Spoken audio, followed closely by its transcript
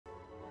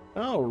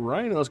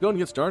Alright, let's go and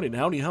get started.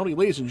 Howdy, howdy,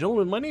 ladies and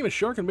gentlemen. My name is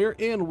Sharkinbear,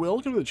 and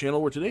welcome to the channel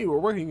where today we're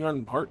working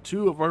on part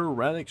 2 of our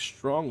erratic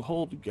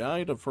stronghold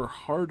guide for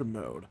hard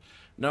mode.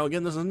 Now,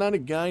 again, this is not a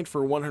guide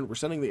for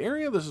 100%ing the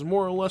area. This is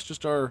more or less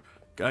just our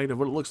guide of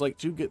what it looks like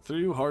to get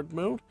through hard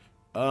mode.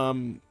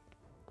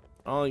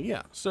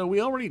 Yeah. So we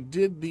already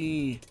did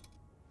the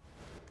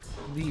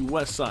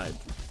west side.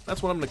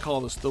 That's what I'm going to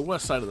call this, the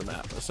west side of the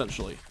map,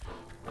 essentially.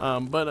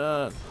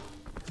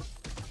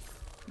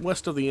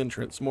 West of the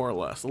entrance, more or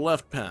less, the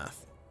left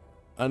path.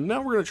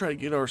 Now we're going to try to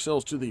get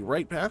ourselves to the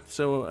right path.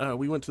 So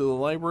we went to the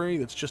library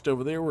that's just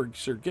over there where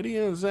Sir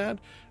Gideon is at.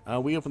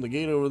 We opened the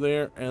gate over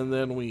there, and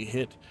then we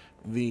hit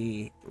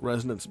the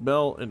resonance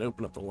bell and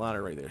open up the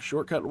ladder right there.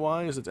 Shortcut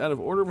wise, it's out of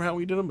order of how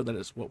we did them, but that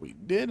is what we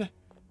did.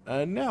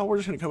 Now we're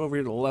just going to come over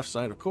here to the left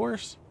side, of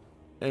course,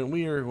 and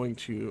we are going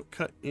to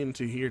cut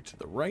into here to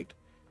the right,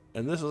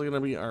 and this is going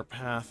to be our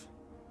path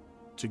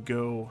to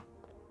go.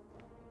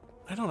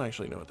 I don't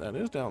actually know what that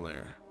is down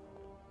there.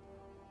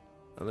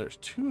 Oh, there's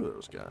 2 of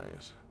those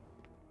guys.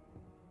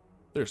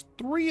 There's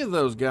 3 of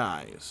those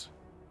guys.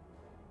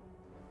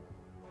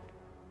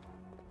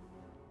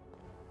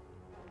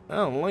 I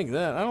don't like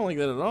that. I don't like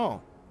that at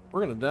all.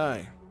 We're gonna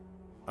die.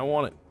 I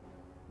want it.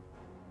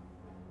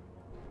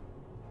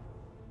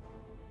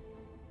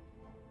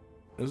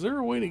 Is there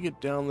a way to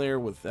get down there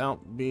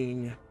without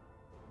being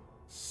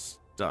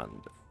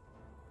stunned?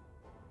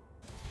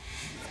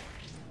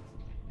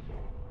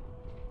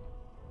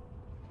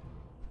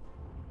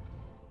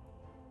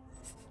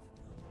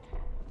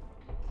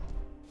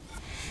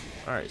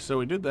 Alright, so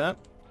we did that.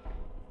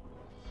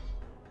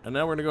 And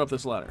now we're gonna go up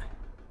this ladder.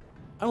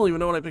 I don't even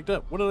know what I picked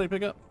up. What did I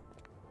pick up?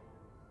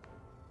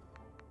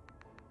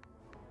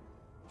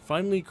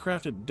 Finely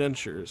crafted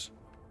dentures.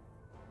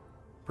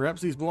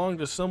 Perhaps these belong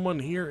to someone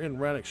here in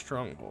Radix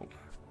Stronghold.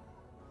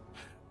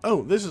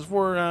 Oh, this is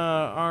for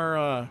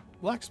our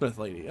blacksmith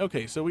lady.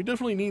 Okay, so we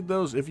definitely need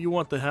those if you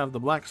want to have the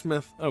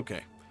blacksmith.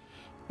 Okay,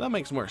 that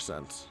makes more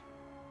sense.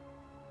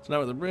 So now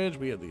with the bridge,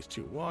 we have these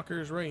 2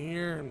 walkers right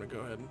here. I'm gonna go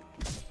ahead and...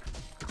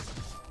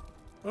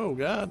 Oh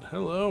God,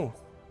 hello.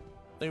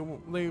 They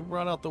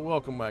brought out the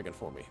welcome wagon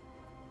for me.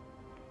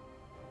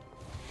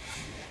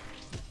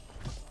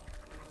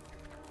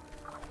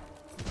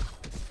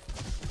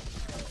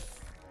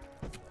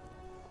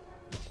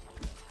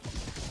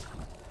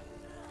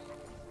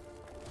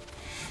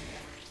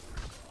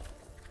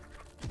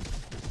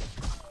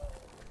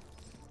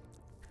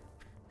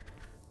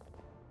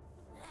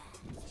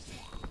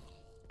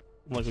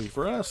 Luckily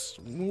for us,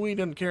 we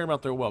didn't care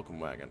about their welcome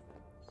wagon.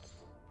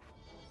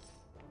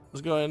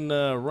 Let's go ahead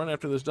and run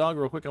after this dog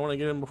real quick. I want to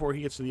get him before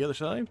he gets to the other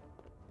side.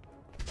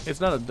 It's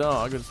not a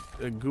dog, it's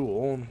a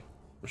ghoul.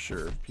 I'm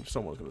sure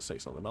someone's going to say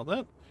something about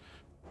that.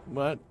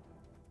 But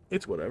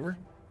it's whatever.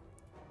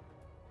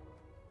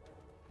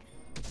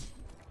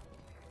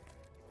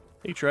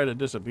 He tried to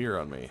disappear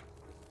on me.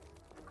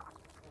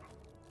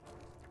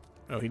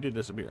 Oh, he did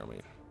disappear on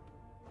me.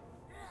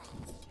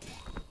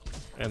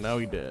 And now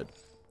he did.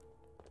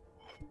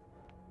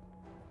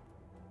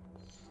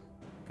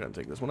 Gotta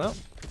take this one out.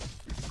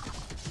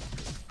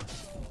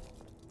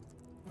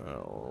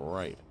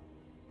 Alright.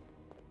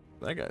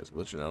 That guy's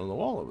glitching out on the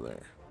wall over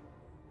there.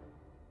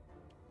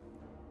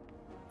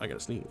 I gotta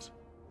sneeze.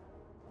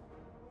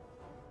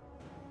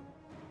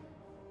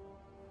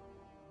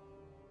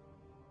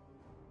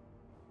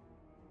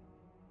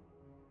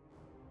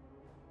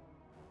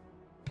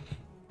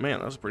 Man,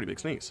 that was a pretty big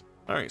sneeze.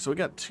 Alright, so we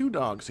got 2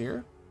 dogs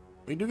here.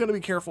 We do gotta be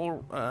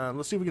careful.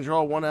 Let's see if we can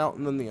draw one out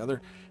and then the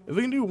other. If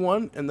we can do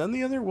one and then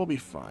the other, we'll be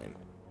fine.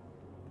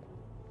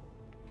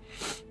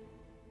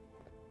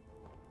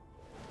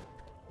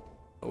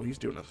 Oh, he's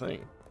doing a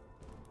thing.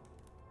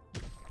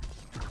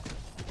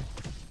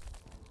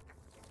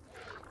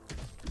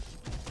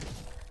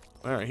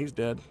 Alright, he's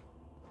dead.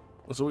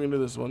 So we can do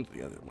this one to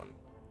the other one.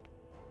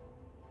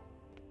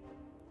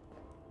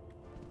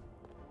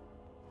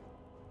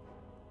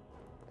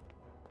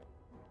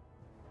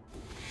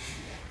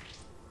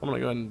 I'm gonna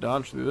go ahead and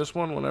dodge through this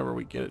one whenever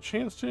we get a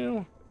chance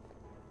to.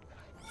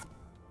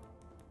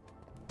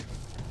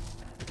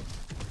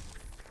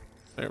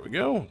 There we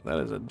go. That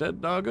is a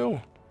dead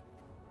doggo.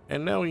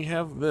 And now we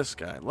have this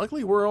guy.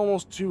 Luckily, we're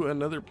almost to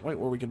another point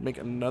where we can make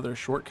another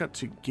shortcut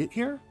to get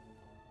here.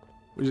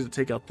 We just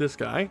take out this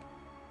guy,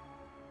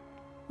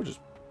 which is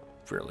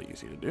fairly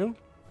easy to do.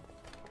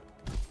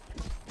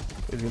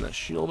 He's gonna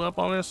shield up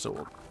on us, so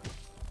we'll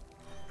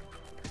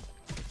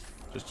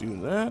just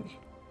do that,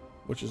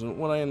 which isn't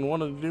what I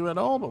wanted to do at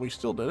all, but we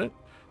still did it.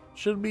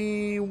 Should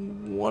be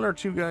 1 or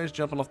 2 guys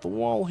jumping off the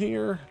wall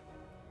here.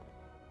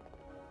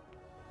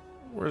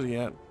 Where's he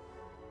at?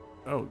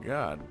 Oh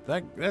God,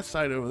 that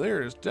side over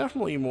there is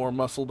definitely more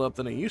muscled up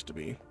than it used to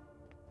be.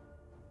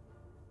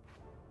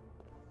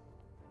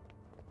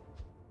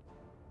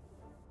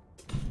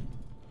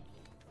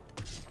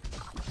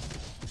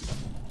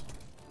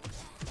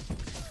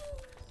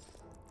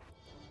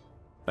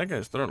 That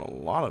guy's throwing a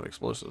lot of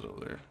explosives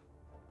over there.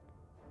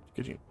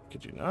 Could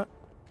you not?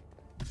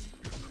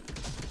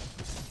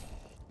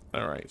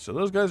 Alright, so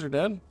those guys are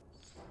dead.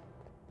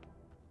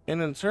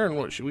 And in turn,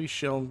 what we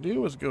shall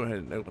do is go ahead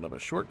and open up a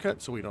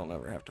shortcut so we don't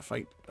ever have to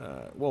fight.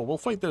 Well, we'll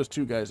fight those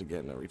two guys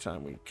again every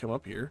time we come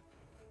up here.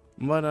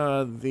 But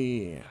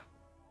as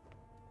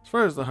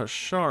far as the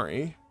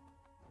Hashari,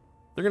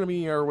 they're going to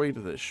be our way to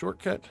the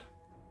shortcut,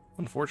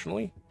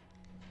 unfortunately.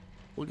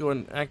 We'll go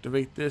ahead and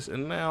activate this,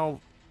 and now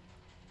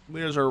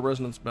there's our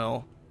resonance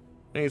bell.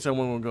 Anytime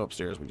when we'll go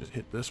upstairs, we just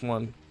hit this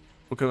one.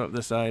 We'll come up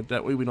this side.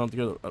 That way we don't have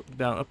to go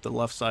down up the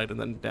left side and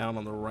then down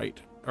on the right.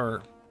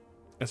 Or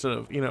instead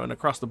of, you know, and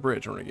across the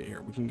bridge when we get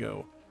here. We can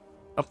go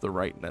up the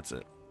right and that's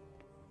it.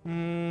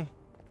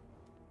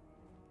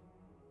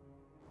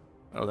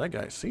 Oh, that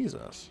guy sees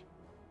us.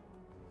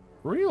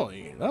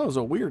 Really? That was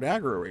a weird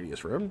aggro radius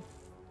for him.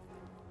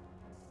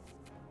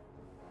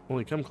 Will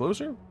he come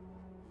closer?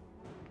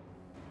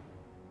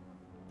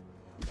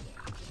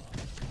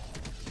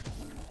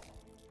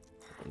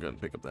 I'm going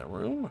to pick up that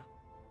room.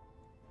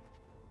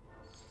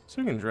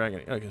 So we can drag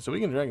it. Okay, so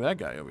we can drag that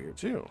guy over here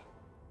too.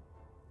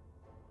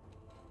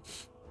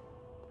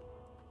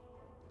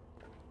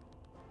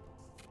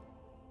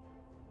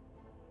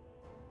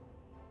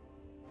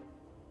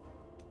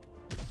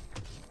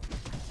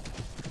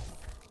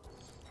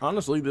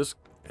 Honestly, this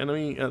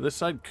enemy, this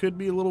side could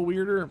be a little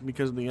weirder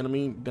because of the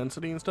enemy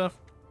density and stuff.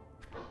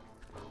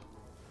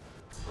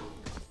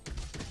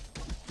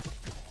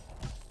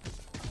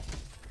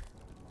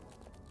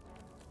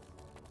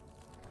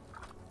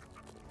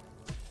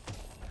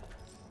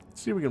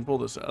 Let's see if we can pull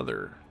this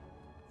other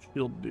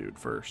shield dude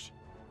first.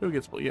 Who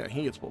gets pulled? Yeah,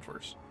 he gets pulled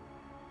first.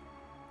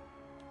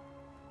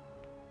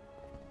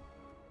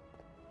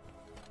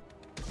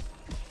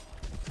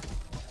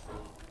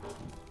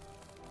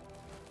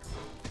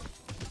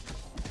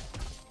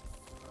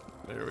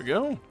 There we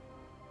go.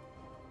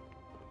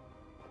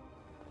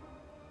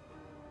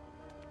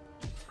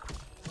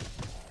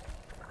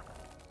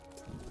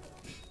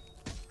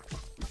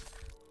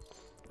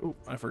 Oh,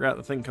 I forgot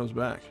the thing comes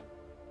back.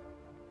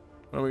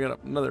 Well, we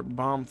got another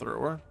bomb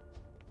thrower.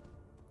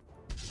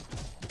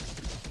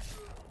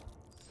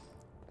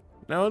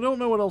 Now, I don't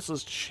know what else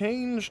has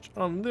changed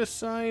on this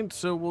side,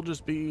 so we'll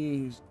just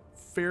be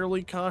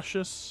fairly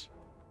cautious.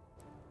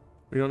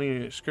 We don't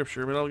need any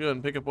scripture, but I'll go ahead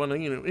and pick up one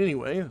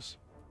anyways.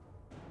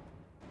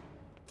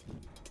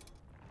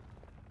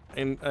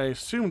 And I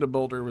assumed a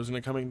boulder was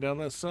going to coming down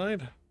that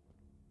side.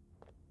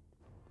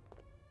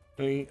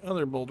 Any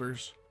other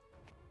boulders?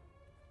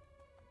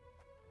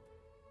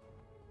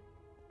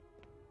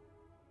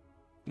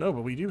 No,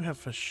 but we do have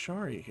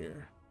Fashari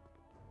here.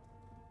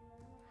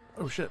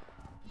 Oh, shit.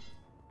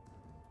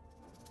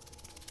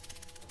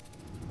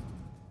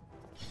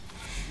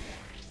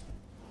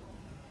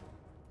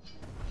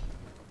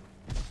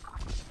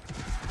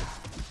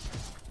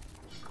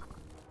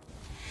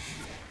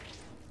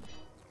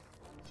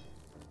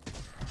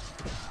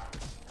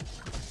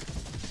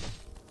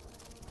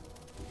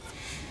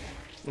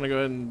 I'm gonna go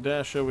ahead and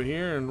dash over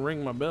here and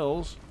ring my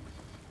bells.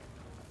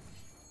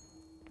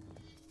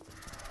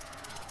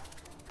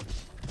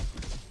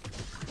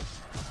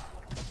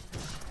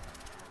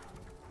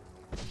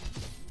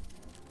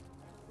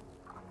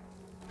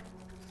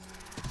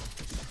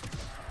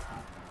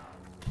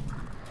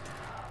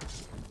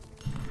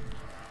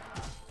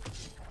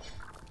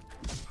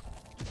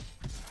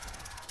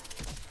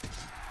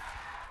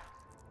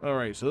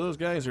 Alright, so those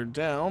guys are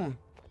down.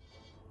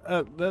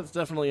 That's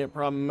definitely a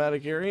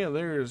problematic area.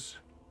 There's...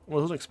 Well,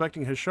 I wasn't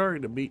expecting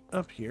Hashari to be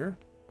up here.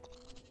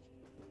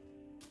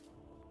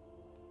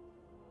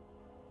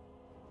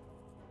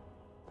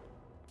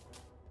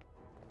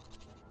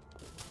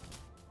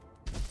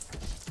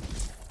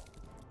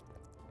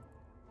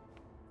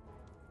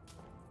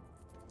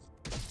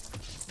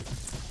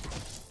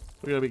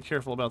 We gotta be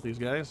careful about these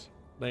guys.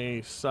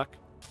 They suck.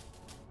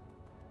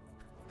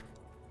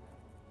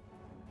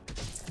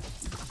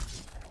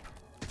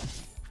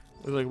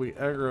 Looks like we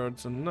aggroed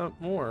some nut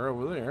more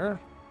over there.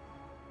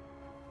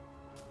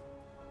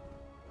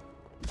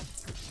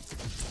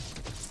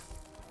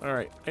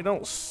 Alright, I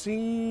don't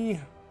see...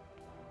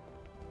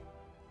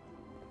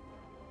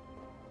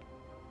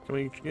 Can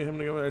we get him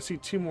to go? I see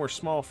two more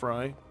small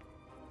fry.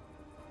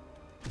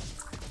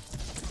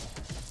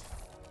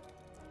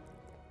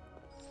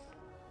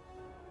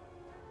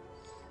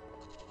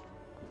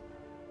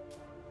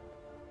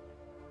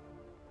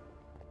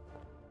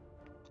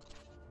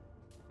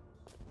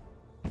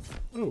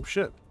 Oh,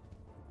 shit.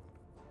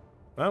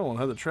 That one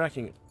had the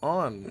tracking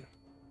on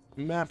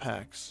map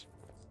hacks.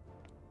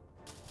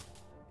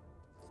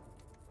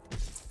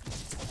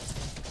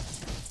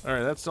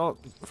 Alright, that's all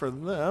for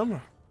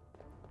them.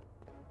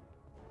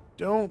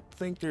 Don't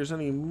think there's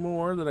any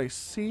more that I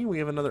see. We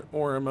have another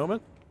aura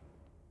moment.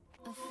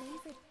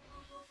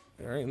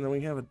 Alright, and then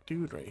we have a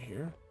dude right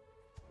here.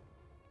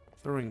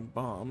 Throwing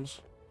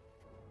bombs.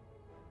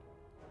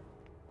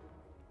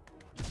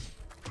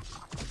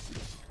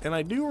 And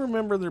I do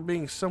remember there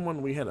being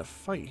someone we had to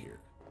fight here.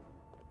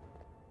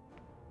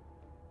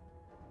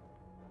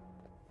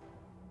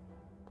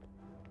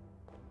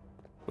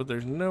 But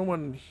there's no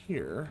one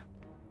here.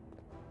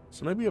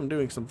 So maybe I'm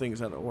doing some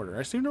things out of order.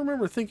 I seem to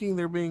remember thinking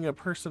there being a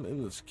person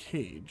in this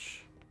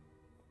cage.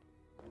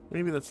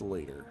 Maybe that's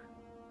later.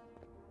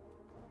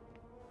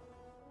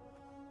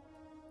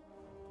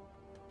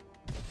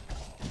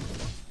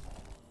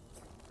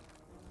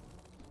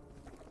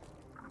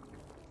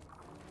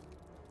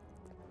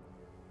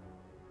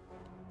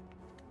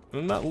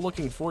 I'm not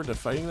looking forward to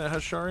fighting that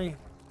Hashari.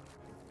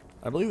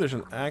 I believe there's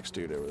an axe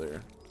dude over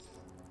there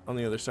on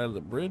the other side of the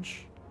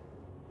bridge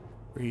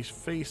where he's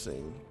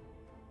facing.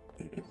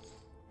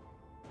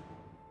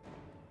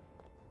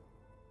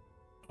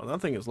 Oh,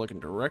 that thing is looking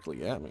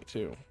directly at me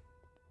too.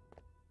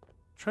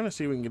 Trying to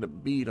see if we can get a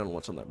bead on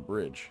what's on that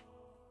bridge.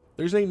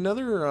 There's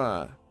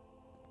another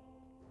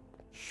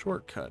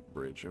shortcut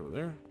bridge over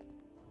there.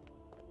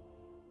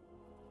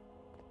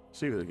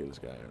 See if we can get this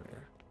guy over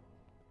here.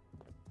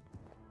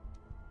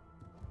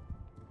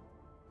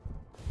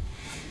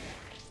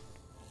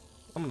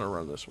 I'm gonna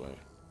run this way.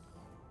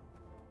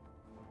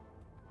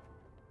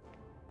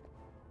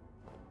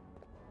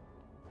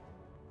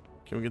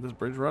 Can we get this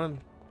bridge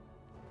running?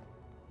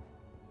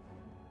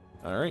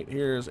 Alright,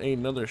 here's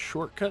another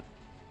shortcut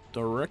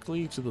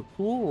directly to the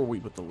pool where we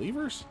put the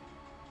levers.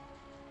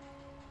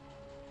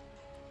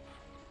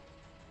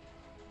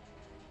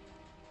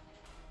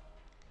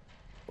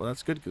 Well,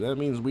 that's good, because that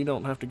means we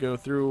don't have to go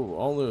through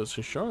all those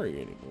Hashari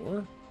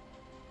anymore.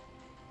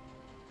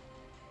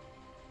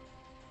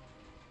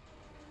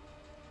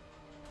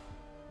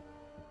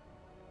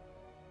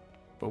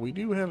 But we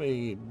do have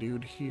a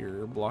dude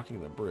here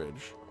blocking the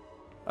bridge.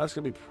 That's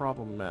going to be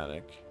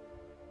problematic.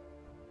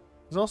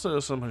 There's also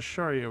some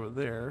Hashari over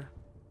there.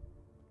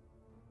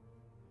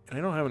 And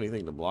I don't have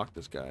anything to block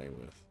this guy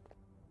with.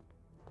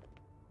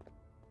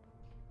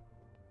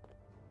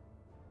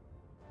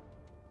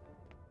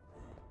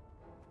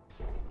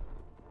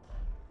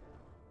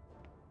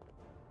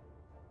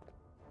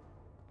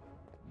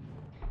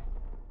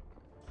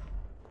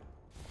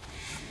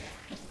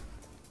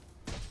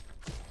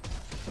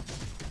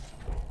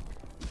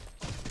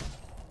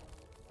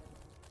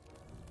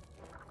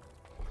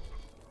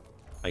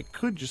 I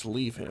could just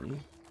leave him.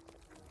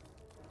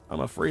 I'm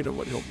afraid of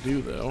what he'll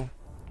do, though.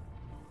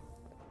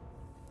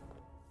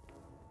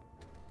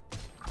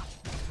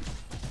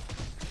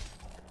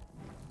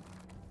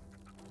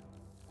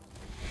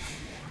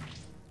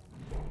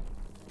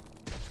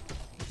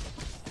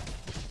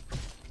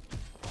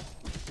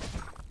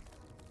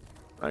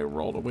 I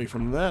rolled away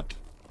from that.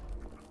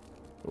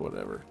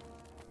 Whatever.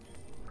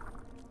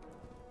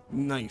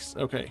 Nice.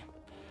 Okay.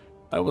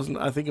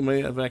 I think I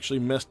may have actually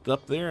messed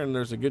up there, and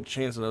there's a good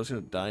chance that I was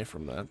going to die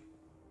from that.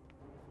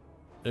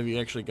 If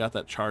you actually got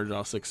that charge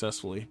off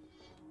successfully.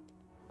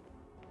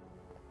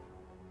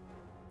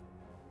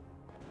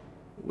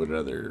 What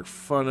other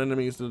fun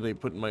enemies did they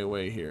put in my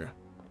way here?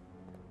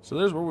 So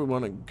there's where we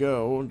want to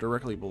go,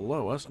 directly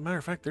below us. As a matter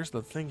of fact, there's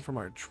the thing from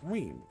our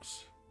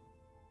dreams.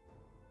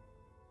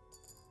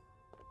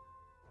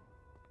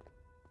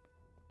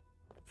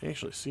 I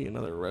actually see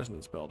another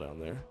resonance bell down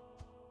there.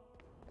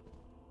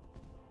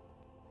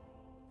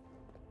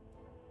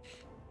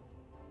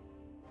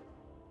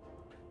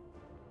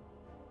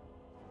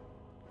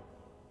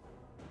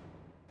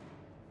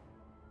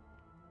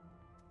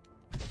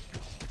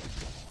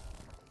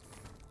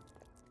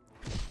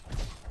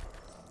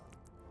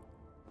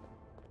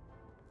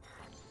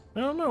 I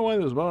don't know why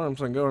those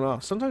bottoms aren't going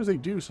off. Sometimes they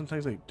do,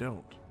 sometimes they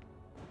don't.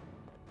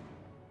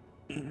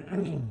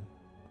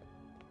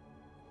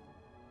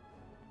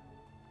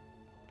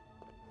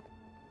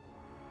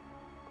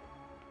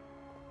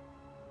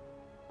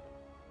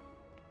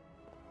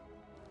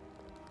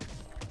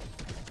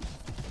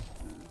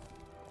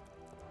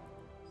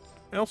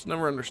 I also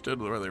never understood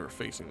why they were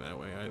facing that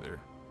way either.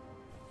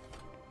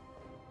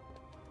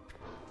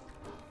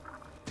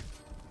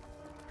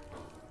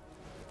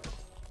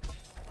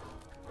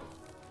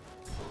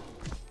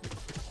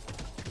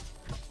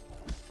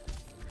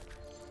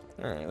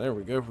 Alright, there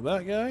we go for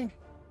that guy.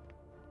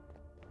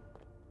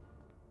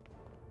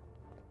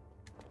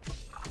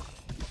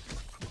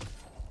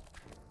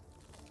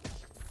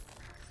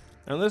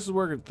 And this is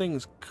where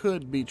things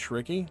could be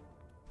tricky.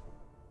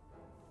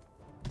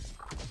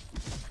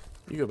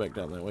 You go back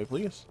down that way,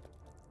 please.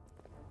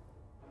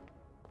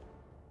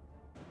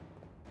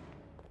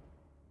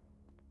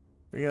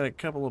 We got a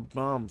couple of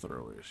bomb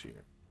throwers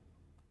here.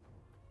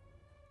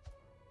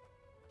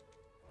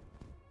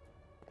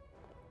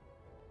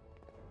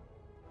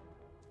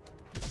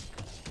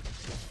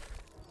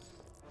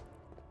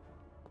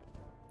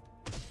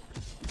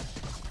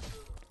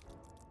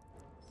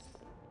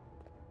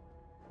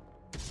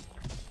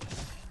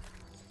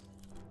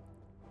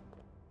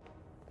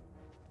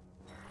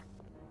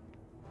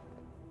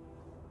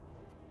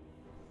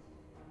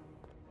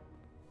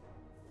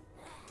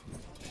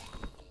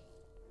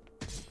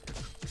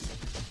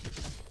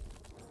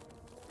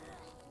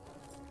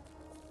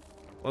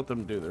 Let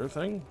them do their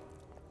thing.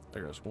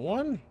 There's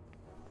one.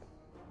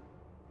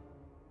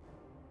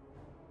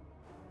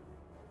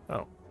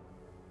 Oh.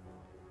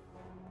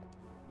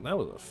 That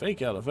was a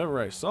fake out if ever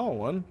I saw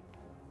one.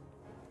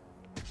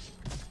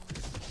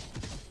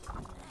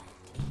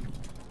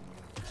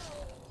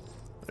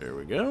 There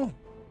we go.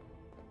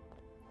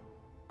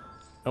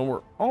 And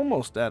we're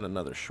almost at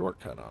another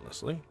shortcut,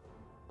 honestly.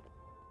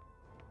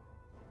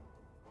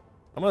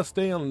 I'm going to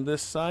stay on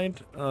this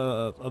side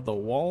of the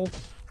wall.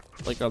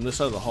 Like on this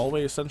side of the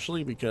hallway,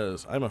 essentially,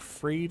 because I'm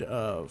afraid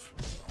of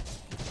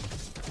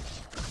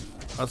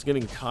us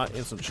getting caught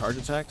in some charge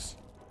attacks.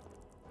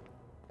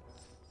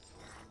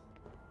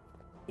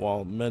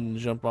 While men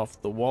jump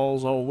off the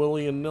walls all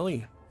willy and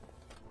nilly.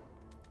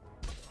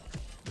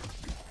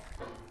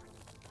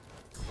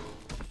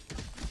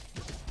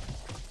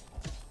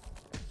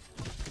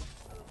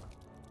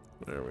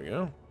 There we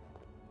go.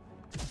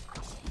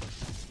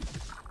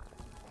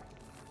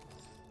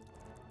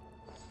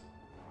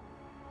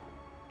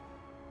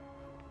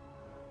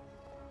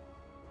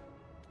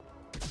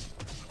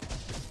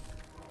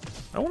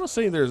 I want to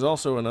say there's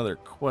also another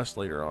quest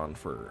later on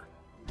for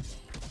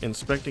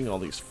inspecting all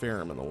these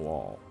ferrum in the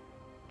wall.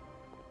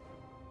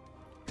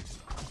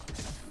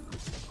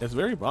 It's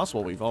very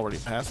possible we've already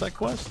passed that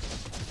quest.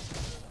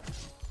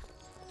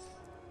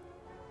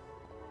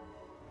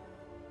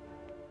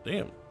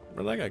 Damn,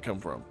 where'd that guy come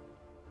from?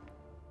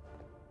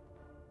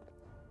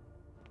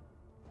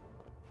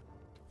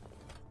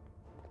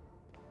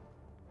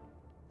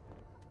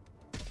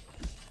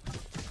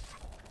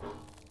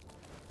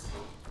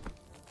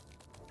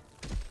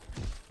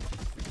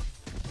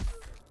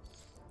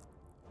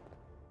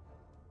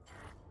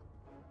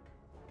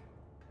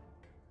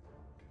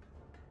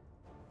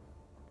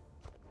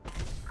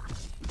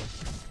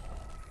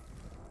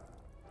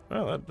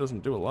 Well, that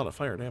doesn't do a lot of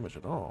fire damage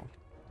at all.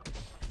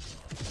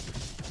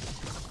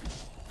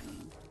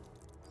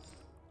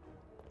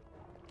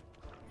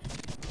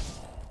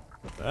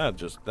 That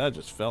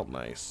just felt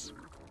nice.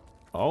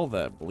 All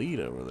that bleed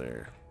over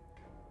there.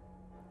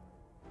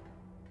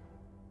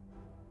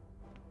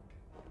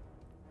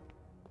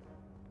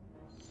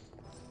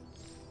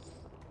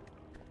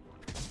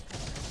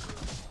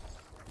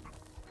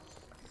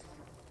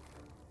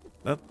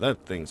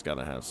 That thing's got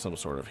to have some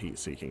sort of heat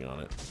seeking on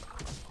it.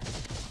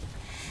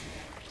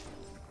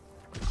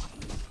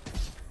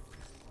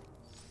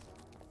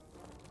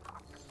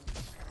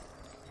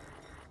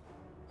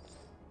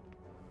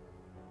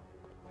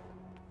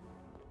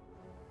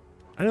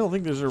 I don't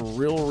think there's a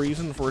real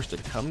reason for us to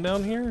come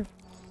down here.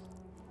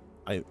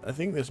 I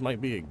think this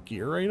might be a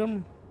gear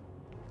item.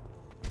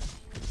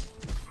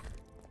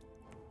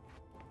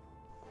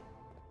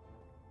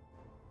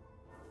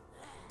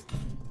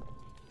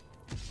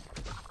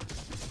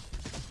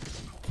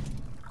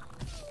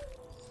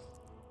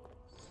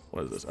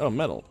 What is this? Oh,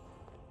 metal.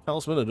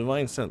 Talisman of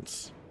Divine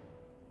Sense.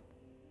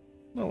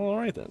 Oh,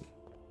 alright then.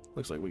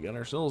 Looks like we got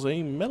ourselves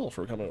a medal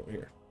for coming over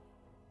here.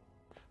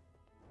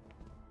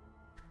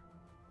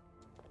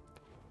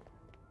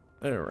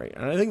 Alright,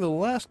 and I think the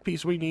last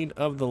piece we need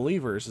of the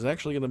levers is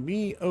actually going to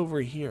be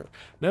over here.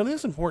 Now, it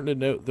is important to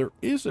note there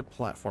is a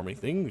platforming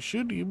thing.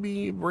 Should you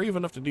be brave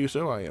enough to do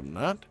so, I am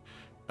not.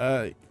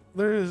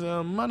 There is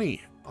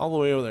money all the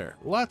way over there.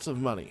 Lots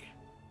of money.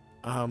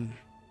 I've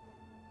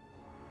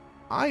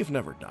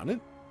never done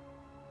it.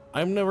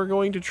 I'm never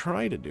going to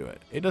try to do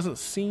it. It doesn't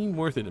seem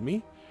worth it to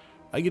me.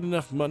 I get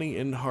enough money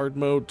in hard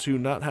mode to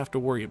not have to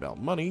worry about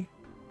money.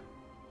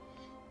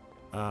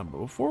 But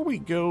before we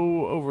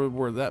go over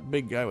where that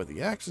big guy with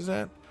the axe is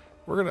at,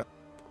 we're going to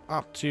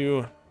opt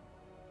to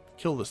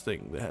kill this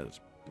thing that has...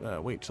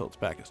 wait till its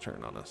back is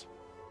turned on us.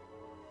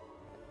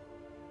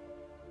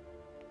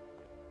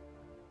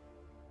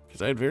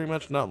 Because I'd very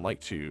much not like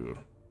to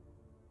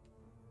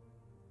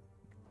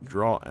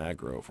draw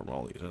aggro from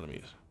all these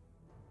enemies.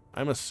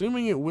 I'm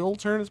assuming it will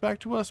turn its back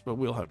to us, but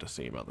we'll have to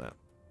see about that.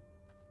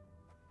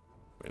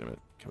 Wait a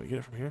minute. Can we get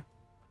it from here?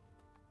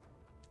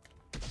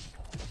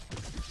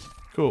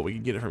 Cool, we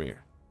can get it from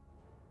here.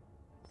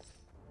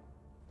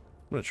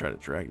 I'm going to try to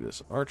drag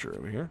this archer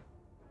over here.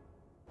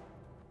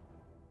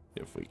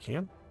 If we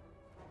can.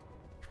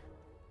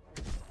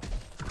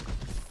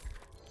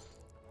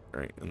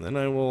 Alright, and then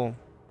I will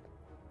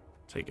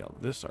take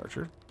out this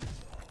archer.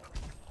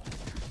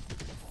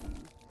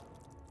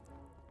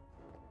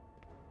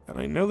 And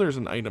I know there's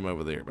an item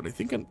over there, but I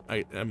think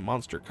a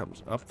monster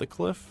comes up the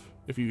cliff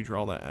if you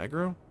draw that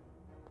aggro.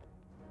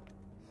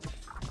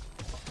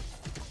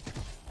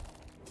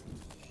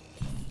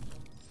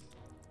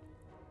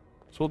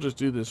 So we'll just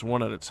do this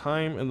one at a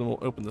time, and then we'll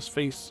open this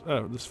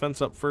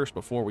fence up first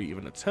before we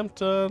even attempt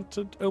to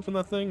open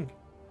that thing.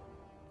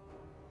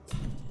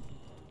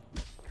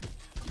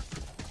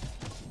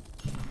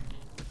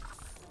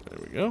 There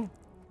we go.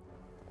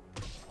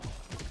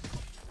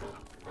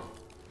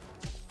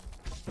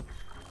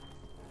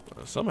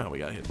 Somehow we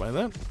got hit by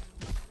that.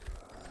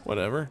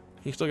 Whatever.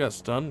 He still got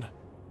stunned.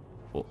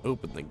 We'll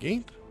open the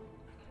gate.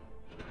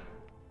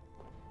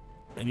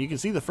 And you can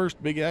see the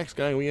first big axe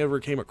guy we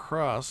ever came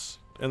across.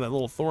 And that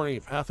little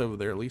thorny path over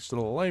there leads to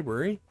the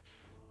library.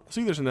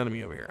 See, there's an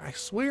enemy over here. I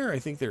swear I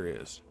think there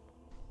is.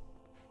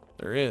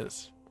 There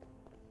is.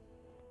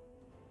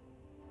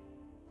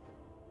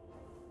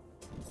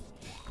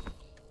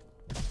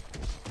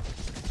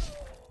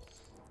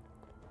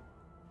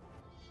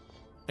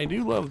 I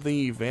do love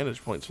the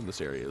vantage points from this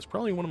area. It's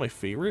probably one of my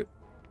favorite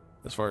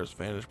as far as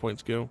vantage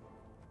points go.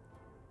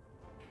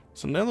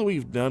 So now that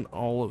we've done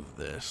all of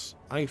this,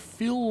 I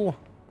feel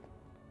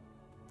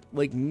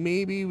like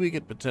maybe we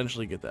could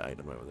potentially get the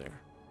item over there.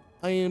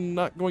 I am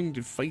not going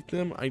to fight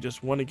them. I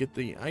just want to get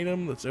the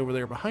item that's over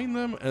there behind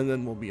them, and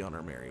then we'll be on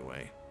our merry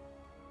way.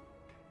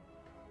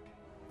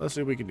 Let's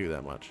see if we can do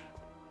that much.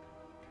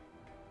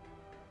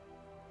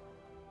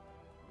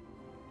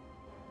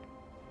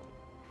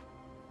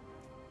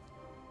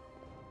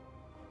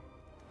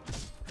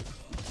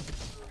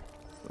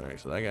 Alright,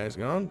 so that guy's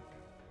gone.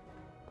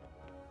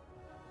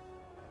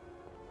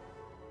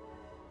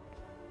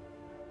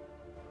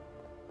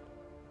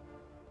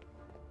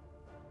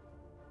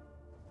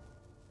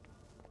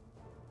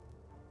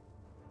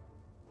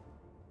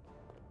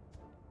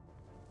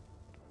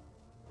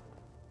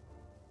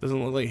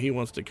 Doesn't look like he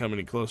wants to come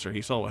any closer.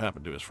 He saw what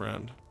happened to his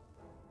friend.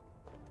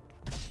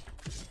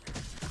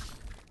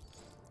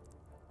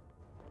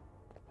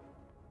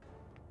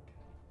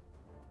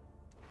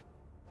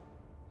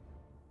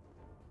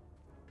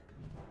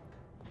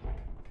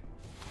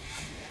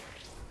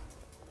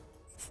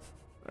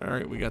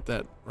 Alright, we got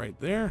that right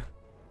there.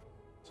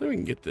 So we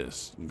can get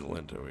this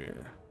glint over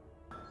here.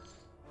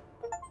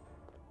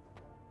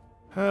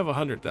 Have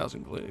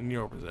 100,000 glint in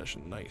your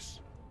possession. Nice.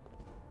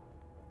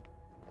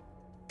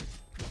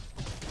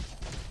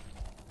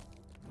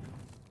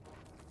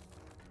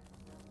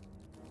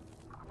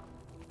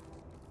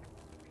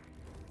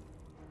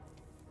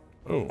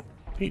 Oh,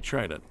 he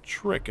tried to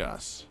trick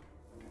us.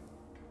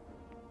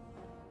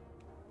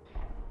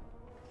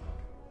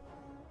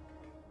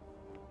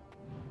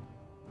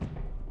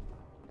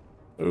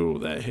 Oh,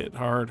 that hit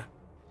hard.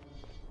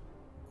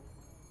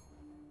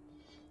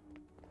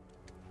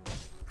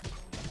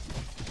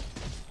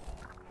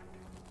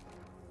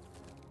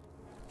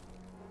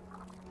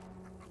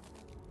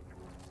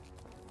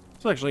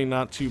 It's actually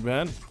not too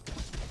bad.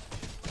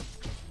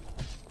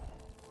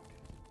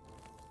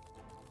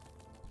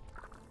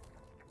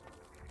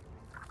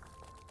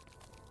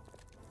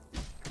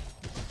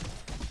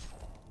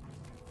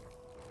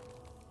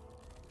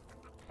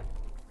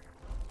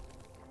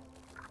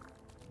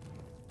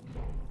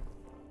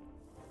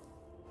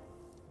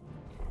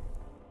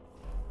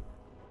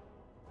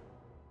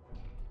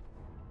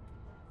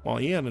 Well,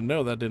 he had to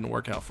know that didn't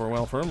work out for a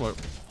while for him. But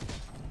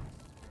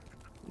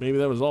maybe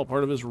that was all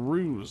part of his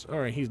ruse.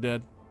 Alright, he's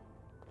dead.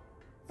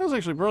 That was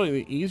actually probably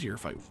the easier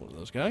fight with one of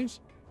those guys.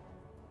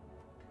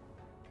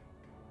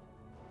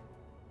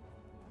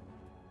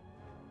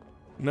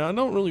 Now, I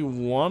don't really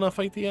want to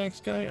fight the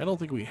axe guy. I don't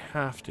think we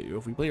have to.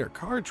 If we play our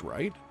cards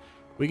right,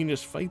 we can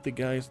just fight the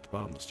guys at the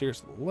bottom of the stairs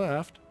to the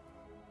left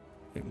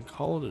and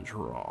call it a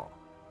draw.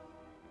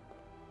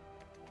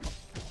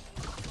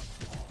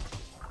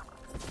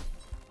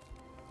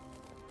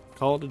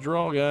 Call it a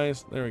draw,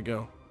 guys. There we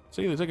go.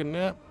 See, they took a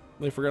nap.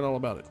 They forgot all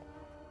about it.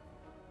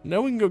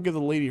 Now we can go give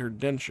the lady her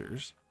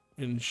dentures,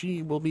 and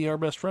she will be our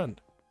best friend.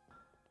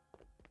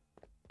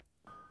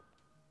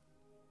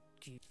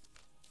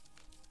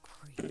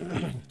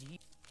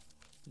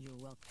 You're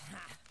welcome.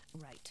 Ha!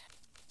 Right.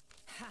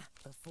 Ha!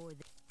 Before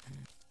the...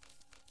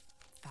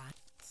 Fine.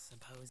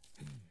 Suppose...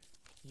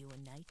 You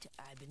a knight?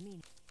 I've been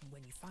meaning...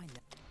 When you find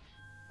them...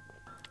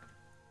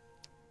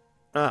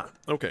 Ah,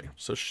 okay.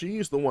 So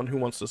she's the one who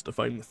wants us to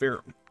find the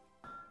Ferrum.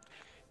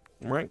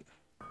 Right?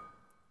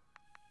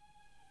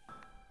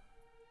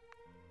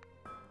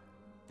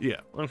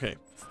 Yeah, okay.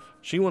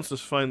 She wants us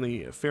to find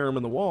the Ferrum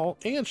in the wall,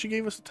 and she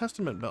gave us a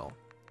testament bell.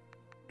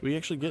 Do we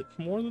actually get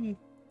more than...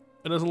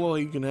 It doesn't look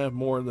like you can have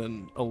more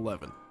than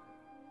 11.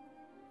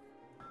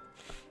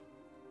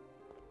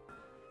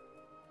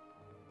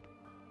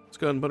 Let's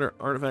go ahead and put our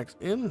artifacts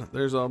in.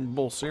 There's a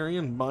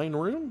Bolsarian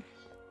Bind Room.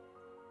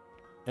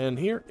 And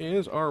here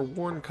is our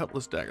worn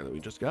cutlass dagger that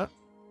we just got.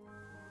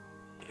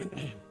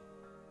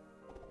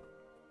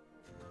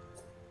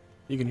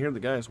 You can hear the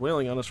guys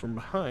wailing on us from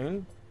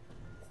behind.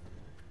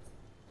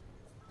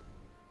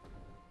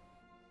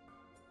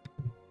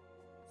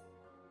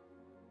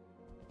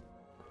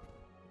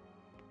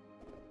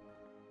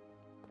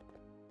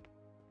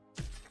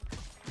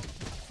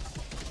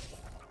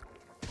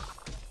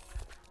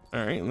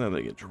 Alright, and then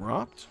they get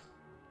dropped.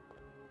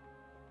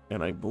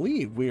 And I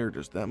believe we are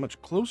just that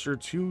much closer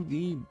to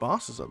the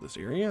bosses of this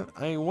area.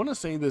 I want to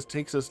say this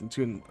takes us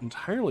into an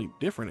entirely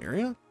different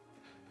area.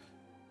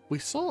 We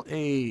saw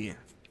a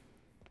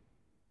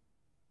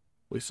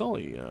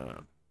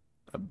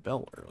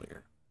bell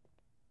earlier.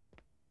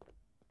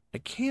 I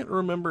can't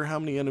remember how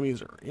many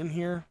enemies are in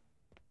here.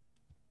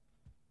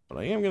 But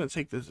I am going to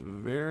take this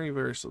very,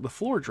 very slow. The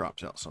floor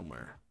drops out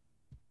somewhere.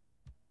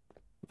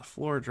 The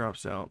floor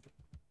drops out.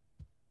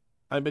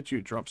 I bet you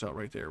it drops out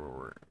right there where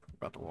we're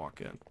about to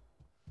walk in.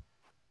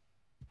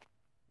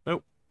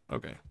 Nope.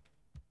 Okay.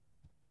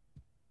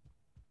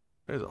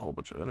 There's a whole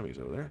bunch of enemies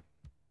over there.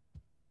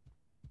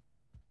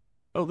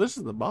 Oh, this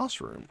is the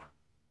boss room.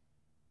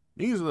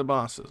 These are the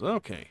bosses.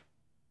 Okay.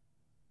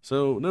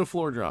 So, no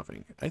floor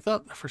dropping. I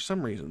thought for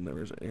some reason there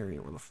was an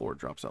area where the floor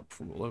drops out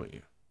from below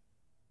you.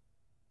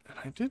 And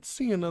I did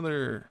see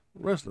another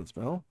resonance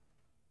bell.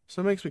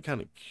 So it makes me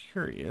kind of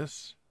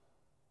curious.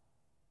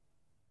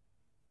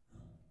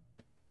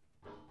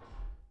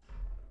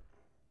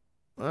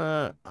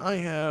 I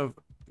have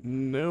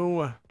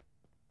no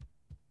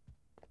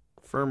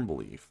firm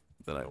belief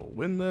that I will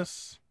win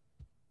this.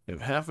 I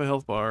have half a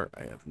health bar.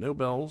 I have no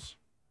bells.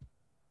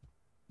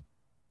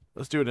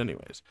 Let's do it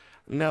anyways.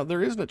 Now,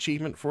 there is an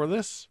achievement for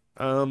this,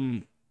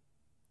 I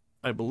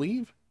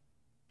believe,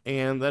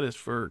 and that is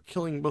for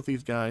killing both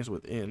these guys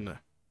within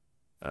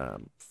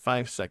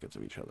 5 seconds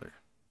of each other.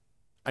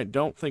 I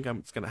don't think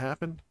it's going to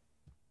happen.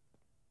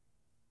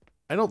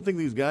 I don't think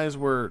these guys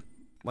were,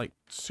 like,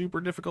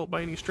 super difficult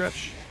by any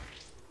stretch.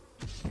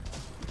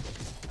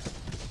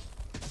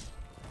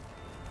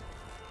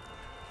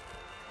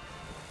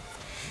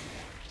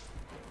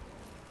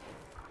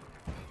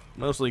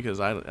 Mostly because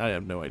I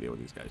have no idea what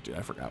these guys do.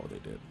 I forgot what they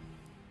did.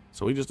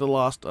 So we just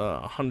lost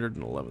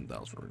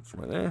 111,000 runes from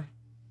right there.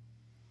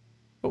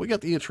 But we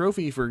got the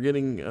trophy for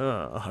getting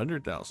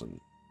 100,000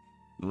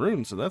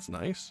 runes, so that's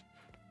nice.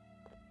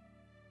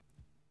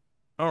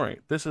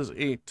 Alright, this is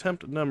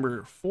attempt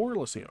number 4.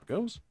 Let's see how it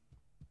goes.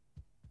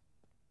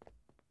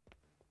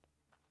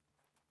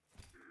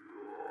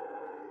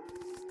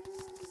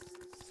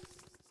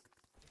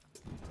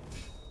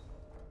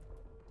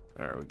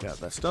 Alright, we got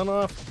that stun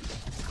off.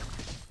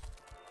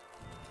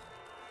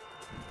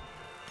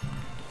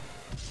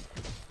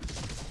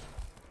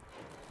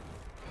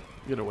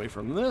 Get away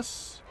from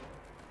this.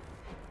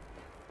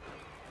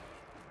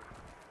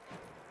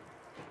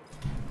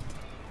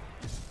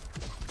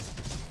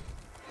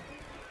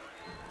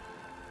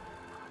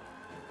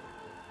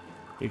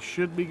 He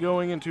should be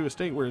going into a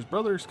state where his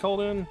brother's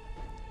called in.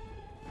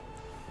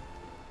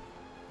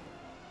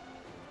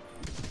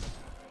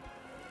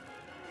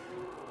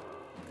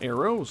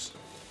 Arrows.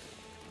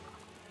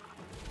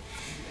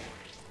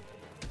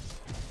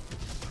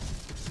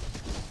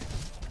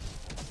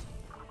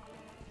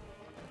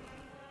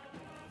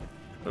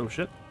 Oh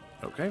shit.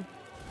 Okay.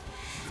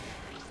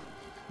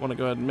 Want to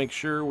go ahead and make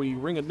sure we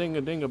ring a ding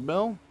a ding a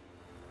bell.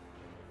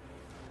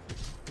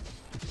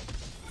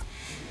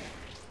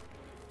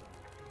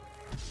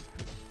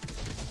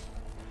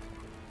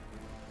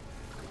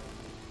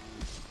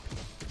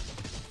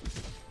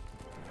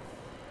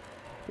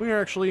 We are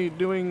actually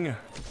doing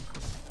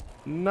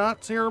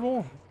not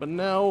terrible, but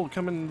now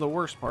coming to the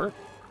worst part.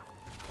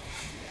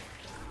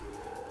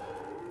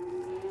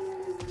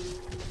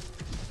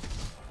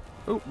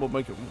 Oh, we'll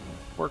make it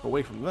work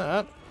away from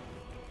that.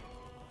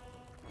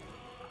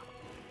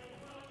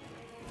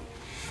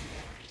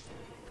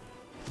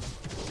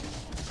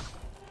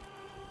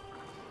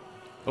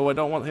 Oh, I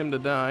don't want him to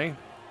die.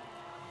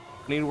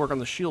 I need to work on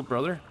the shield,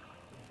 brother.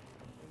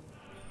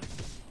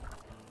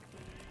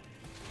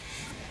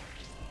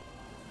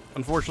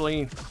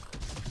 Unfortunately,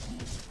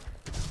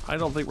 I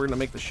don't think we're going to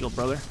make the shield,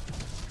 brother.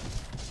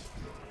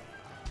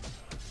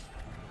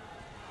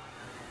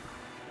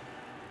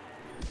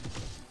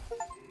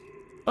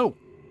 Oh,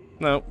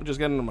 no, we just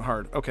got them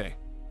hard. Okay.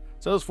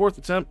 So that was 4th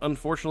attempt.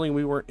 Unfortunately,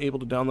 we weren't able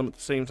to down them at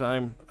the same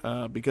time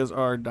because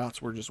our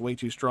dots were just way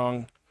too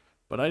strong.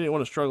 But I didn't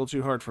want to struggle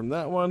too hard from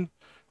that one.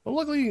 But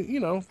luckily, you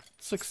know,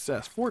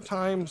 success 4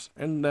 times,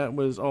 and that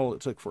was all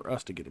it took for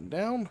us to get him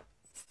down.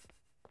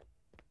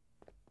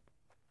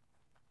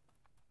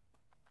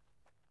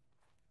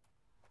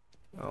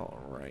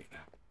 Alright.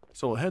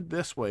 So we'll head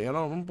this way. I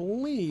don't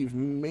believe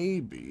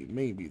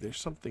maybe there's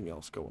something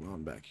else going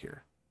on back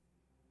here.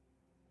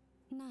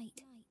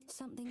 Knight,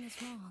 something is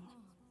wrong.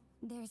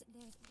 There's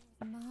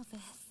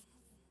Marveth.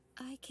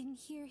 I can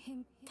hear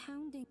him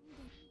pounding.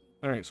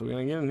 Alright, so we're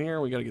gonna get in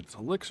here. We gotta get this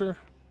elixir.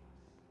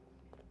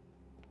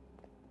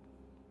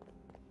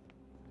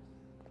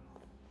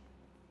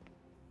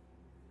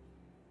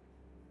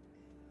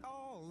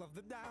 All of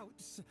the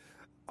doubts,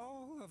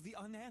 all of the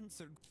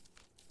unanswered.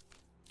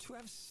 To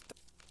have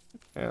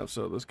Yeah,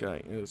 so this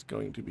guy is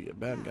going to be a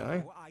bad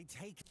guy. I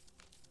take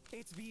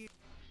it's be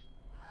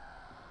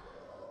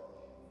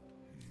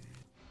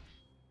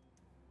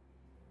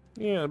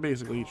Yeah,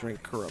 basically you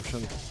drink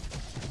corruption.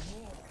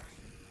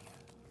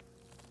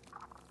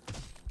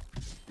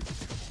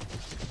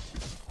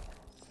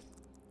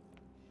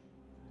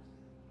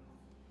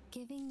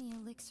 Giving the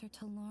elixir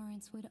to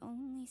Lawrence would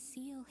only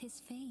seal his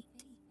fate.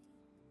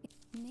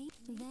 Maybe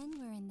then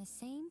we're in the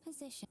same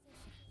position.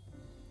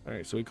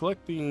 Alright, so we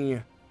collect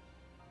the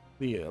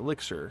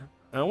elixir.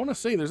 I want to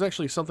say there's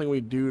actually something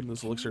we do to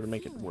this elixir to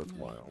make it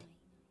worthwhile.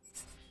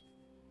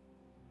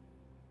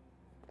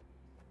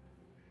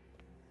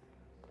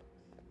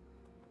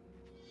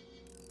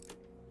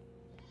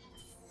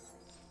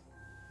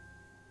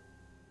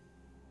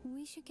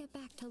 We should get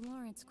back to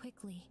Lawrence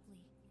quickly.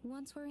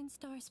 Once we're in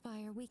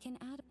Starspire, we can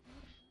add...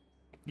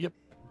 Yep,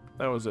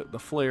 that was it. The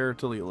flare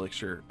to the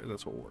elixir, and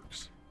that's what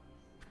works.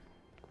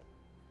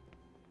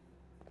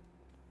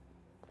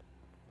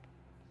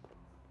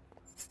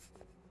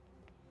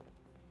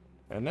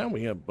 And now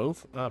we have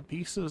both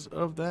pieces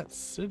of that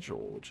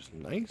sigil, which is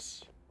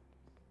nice.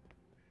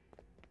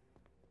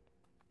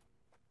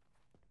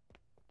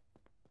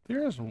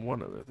 There is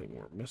one other thing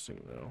we're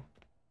missing, though.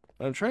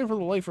 I'm trying for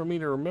the life of me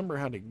to remember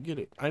how to get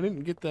it. I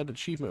didn't get that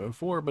achievement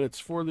before, but it's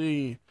for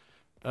the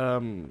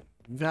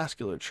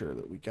vasculature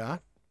that we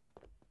got.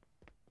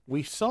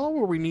 We saw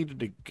where we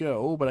needed to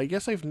go, but I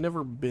guess I've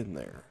never been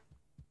there.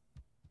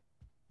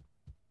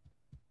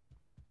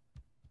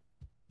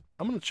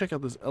 I'm going to check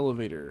out this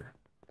elevator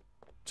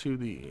to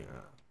the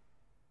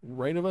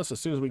right of us as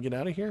soon as we get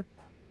out of here.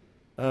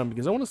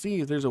 Because I want to see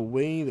if there's a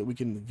way that we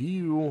can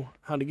view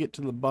how to get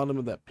to the bottom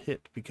of that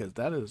pit, because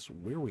that is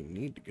where we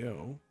need to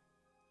go.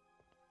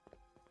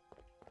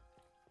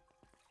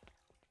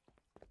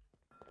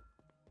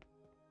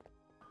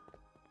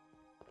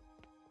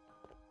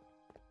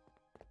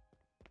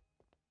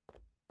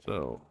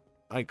 So,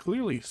 I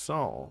clearly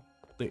saw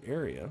the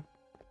area.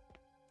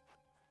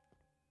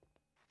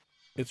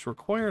 It's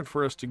required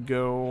for us to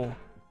go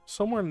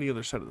somewhere on the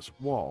other side of this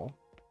wall.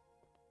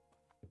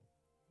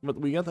 But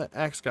we got that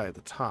axe guy at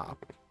the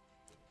top.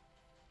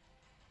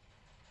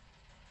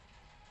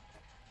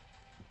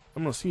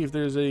 I'm going to see if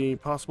there's a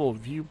possible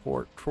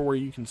viewport for where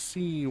you can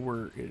see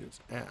where it is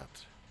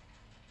at.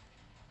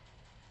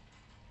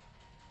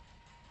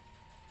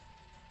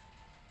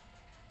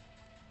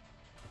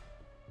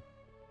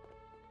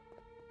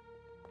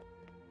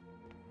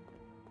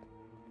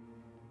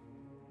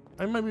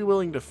 I might be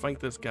willing to fight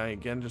this guy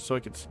again just so I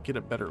could get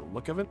a better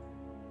look of it.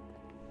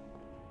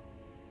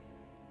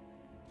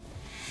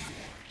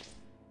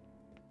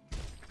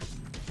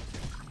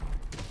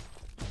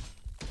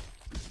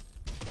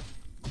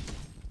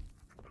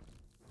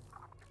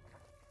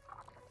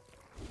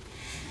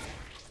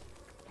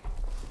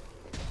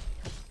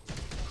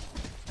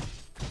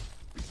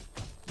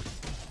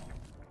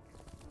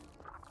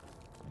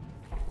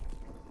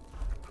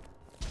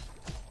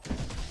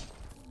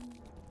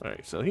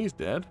 Alright, so he's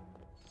dead.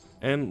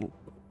 And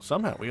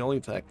somehow we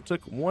only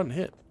took one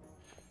hit.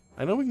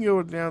 I know we can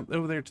go down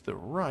over there to the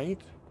right.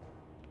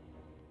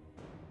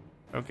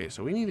 Okay,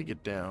 so we need to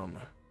get down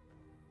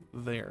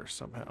there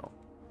somehow.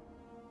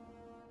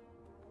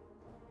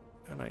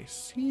 And I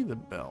see the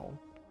bell.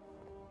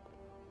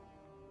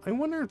 I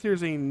wonder if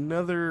there's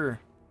another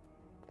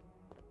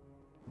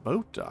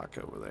boat dock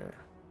over there.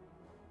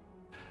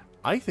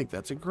 I think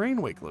that's a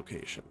grain wake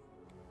location.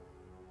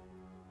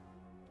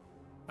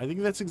 I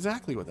think that's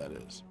exactly what that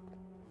is.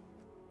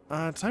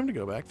 Time to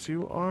go back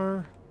to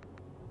our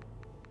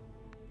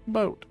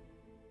boat.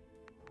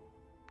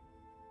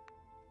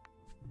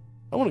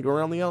 I want to go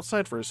around the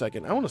outside for a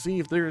second. I want to see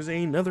if there is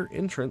another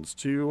entrance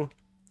to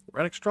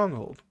Radix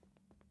Stronghold.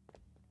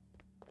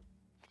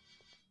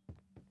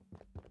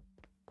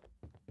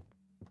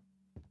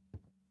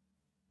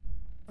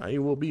 I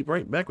will be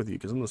right back with you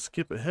because I'm going to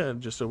skip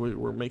ahead just so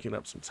we're making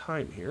up some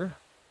time here.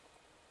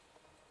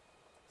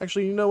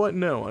 Actually, you know what?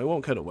 No, I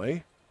won't cut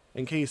away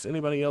in case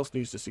anybody else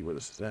needs to see where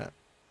this is at.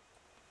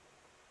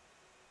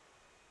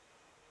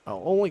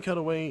 I'll only cut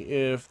away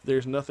if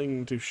there's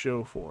nothing to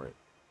show for it.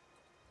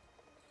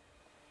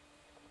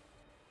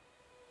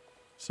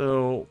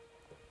 So,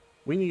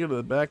 we need to go to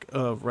the back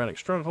of Radix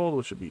Stronghold,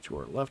 which should be to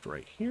our left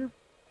right here.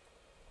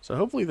 So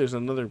hopefully there's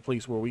another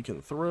place where we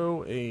can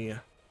throw a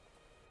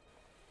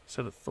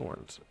set of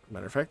thorns.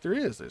 Matter of fact, there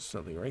is. There's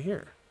something right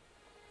here.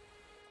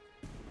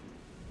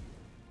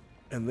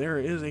 And there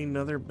is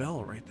another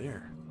bell right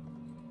there.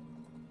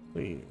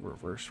 Let me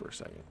reverse for a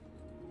second.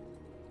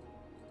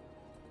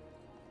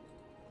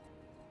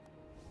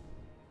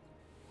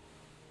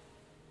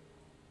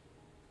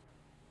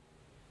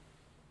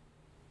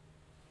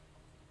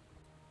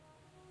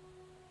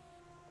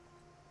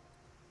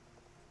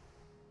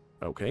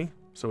 Okay,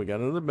 so we got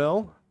another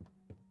bell.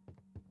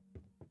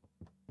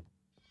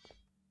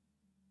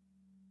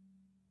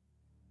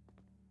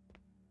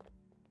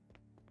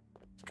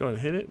 Let's go ahead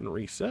and hit it and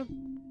reset,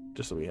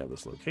 just so we have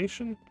this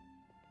location.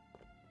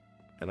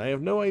 And I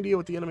have no idea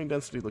what the enemy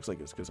density looks like,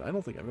 because I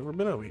don't think I've ever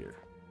been over here.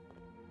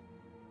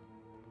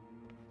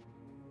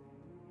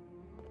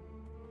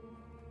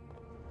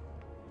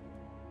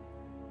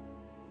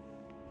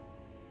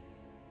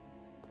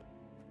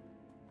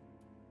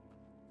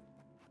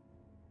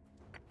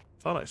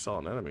 Thought I saw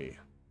an enemy.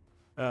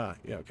 Ah,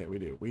 yeah, okay, we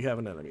do. We have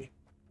an enemy.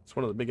 It's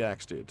one of the big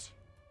axe dudes.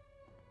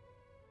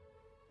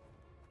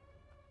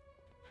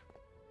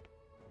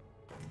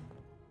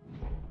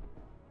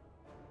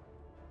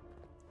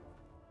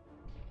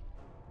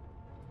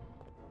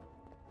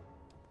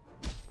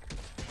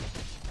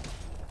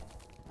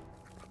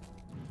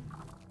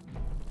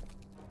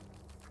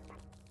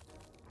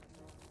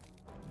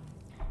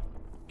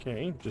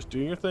 Okay, just do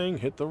your thing.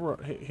 Hit the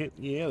hit.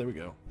 Yeah, there we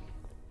go.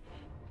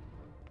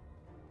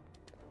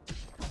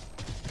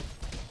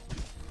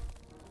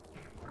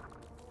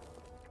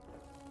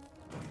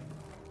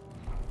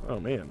 Oh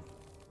man,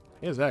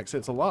 his axe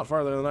hits a lot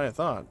farther than I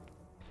thought.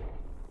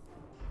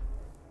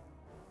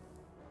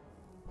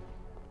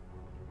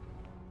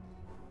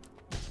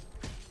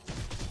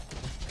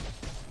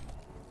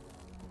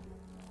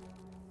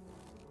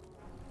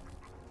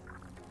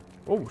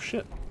 Oh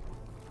shit.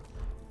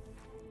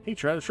 He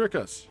tried to trick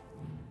us.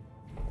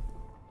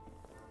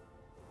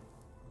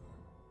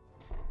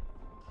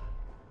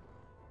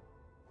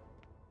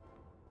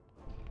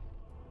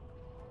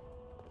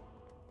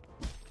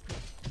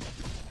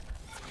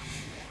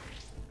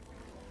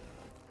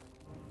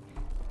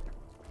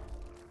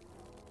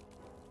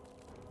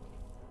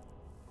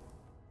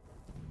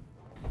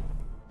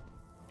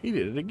 He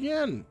did it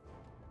again.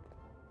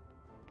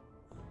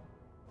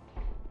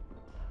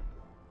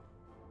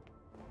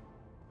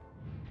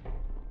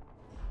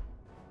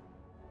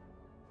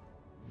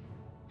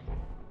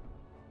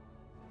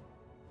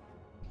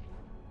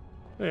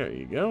 There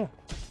you go.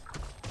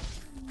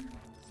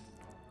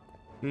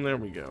 And there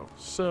we go.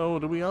 So,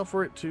 do we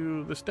offer it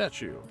to the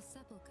statue? The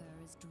sepulchre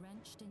is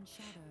drenched in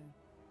shadow.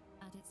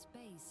 At its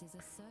base is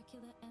a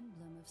circular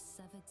emblem of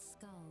severed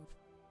skull.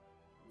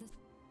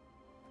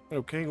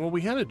 Okay, well,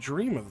 we had a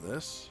dream of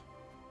this.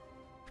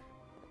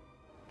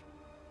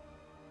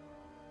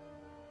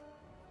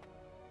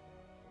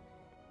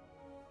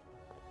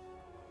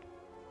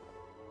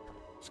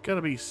 It's got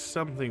to be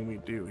something we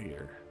do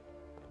here.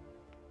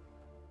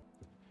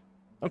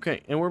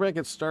 Okay, and we're back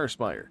at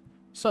Starspire.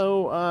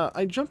 So,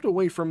 I jumped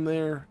away from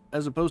there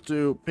as opposed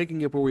to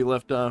picking up where we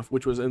left off,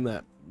 which was in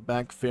that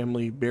back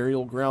family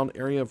burial ground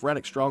area of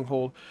Radix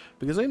Stronghold,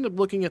 because I ended up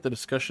looking at the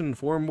discussion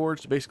forum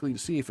boards to basically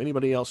see if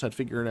anybody else had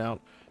figured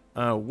out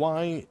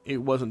why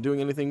it wasn't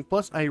doing anything.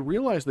 Plus, I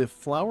realized the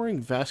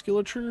flowering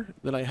vasculature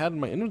that I had in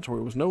my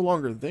inventory was no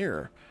longer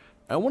there.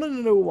 I wanted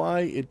to know why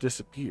it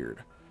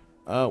disappeared.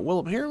 Well,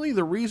 apparently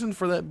the reason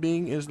for that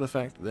being is the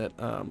fact that,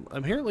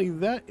 apparently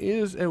that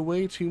is a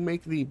way to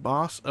make the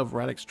boss of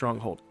Radix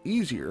Stronghold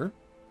easier.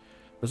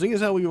 The thing is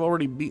how we've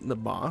already beaten the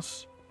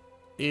boss,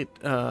 it,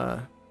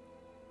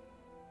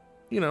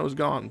 you know, is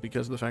gone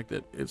because of the fact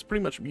that it's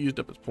pretty much used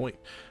up its point.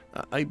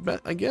 I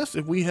guess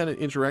if we had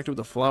interacted with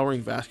the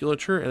flowering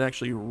vasculature and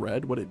actually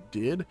read what it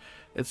did,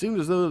 it seemed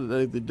as though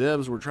the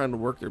devs were trying to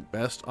work their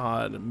best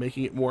on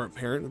making it more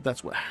apparent that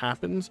that's what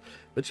happens.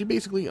 But you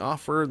basically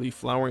offer the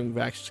flowering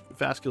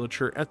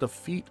vasculature at the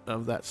feet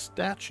of that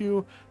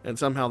statue, and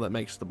somehow that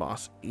makes the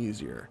boss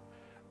easier.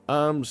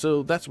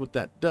 So that's what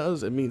that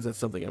does. It means that's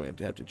something I'm going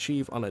to have to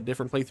achieve on a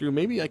different playthrough.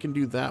 Maybe I can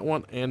do that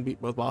one and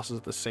beat both bosses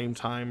at the same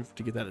time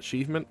to get that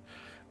achievement.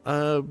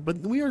 But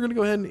we are going to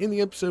go ahead and end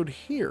the episode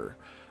here.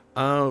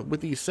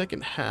 With the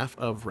second half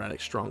of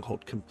Radix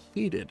Stronghold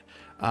completed.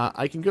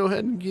 I can go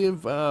ahead and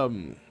give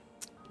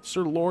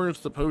Sir Lawrence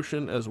the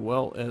potion as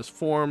well as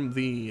form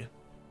the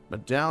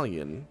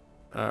medallion,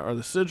 or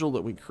the sigil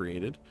that we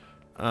created.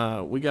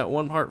 We got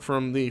one part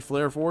from the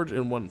Flare Forge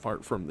and one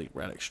part from the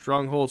Radix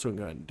Stronghold, so we can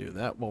go ahead and do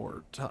that while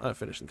we're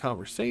finishing the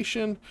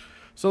conversation.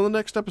 So in the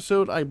next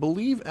episode, I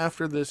believe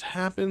after this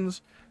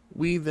happens,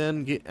 we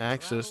then get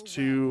access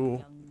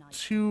to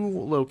two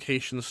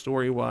locations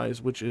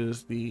story-wise, which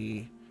is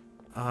the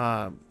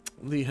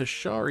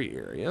Hashari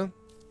area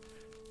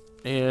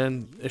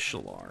and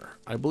Ishalar.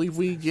 I believe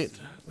we get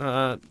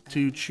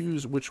to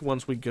choose which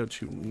ones we go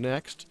to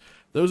next.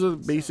 Those are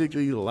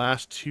basically the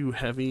last two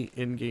heavy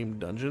in-game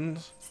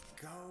dungeons.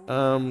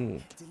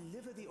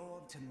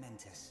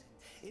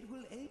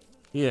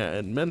 Yeah,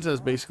 and Mentes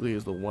basically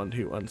is the one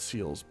who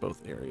unseals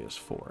both areas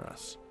for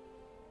us.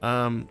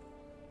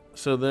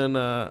 So then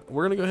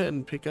we're going to go ahead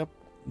and pick up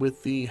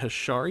with the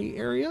Hashari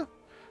area.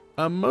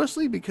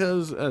 Mostly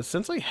because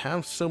since I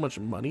have so much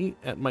money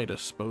at my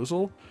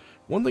disposal,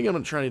 one thing I'm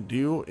going to try to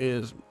do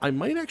is I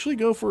might actually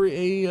go for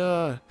a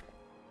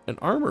an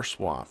armor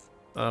swap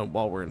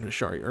while we're in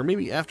Hashari, or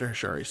maybe after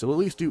Hashari, so we'll at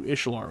least do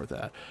Ishalar with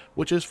that,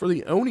 which is for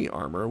the Oni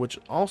armor, which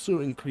also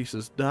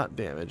increases dot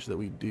damage that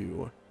we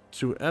do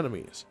to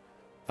enemies.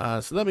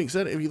 So that being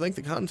said, if you like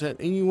the content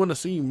and you want to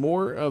see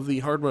more of the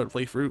hard mode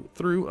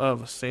playthrough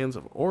of Sands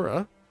of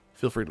Aura,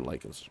 feel free to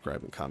like and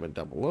subscribe and comment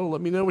down below.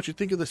 Let me know what you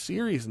think of the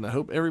series, and I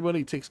hope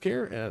everybody takes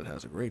care and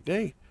has a great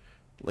day.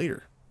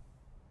 Later.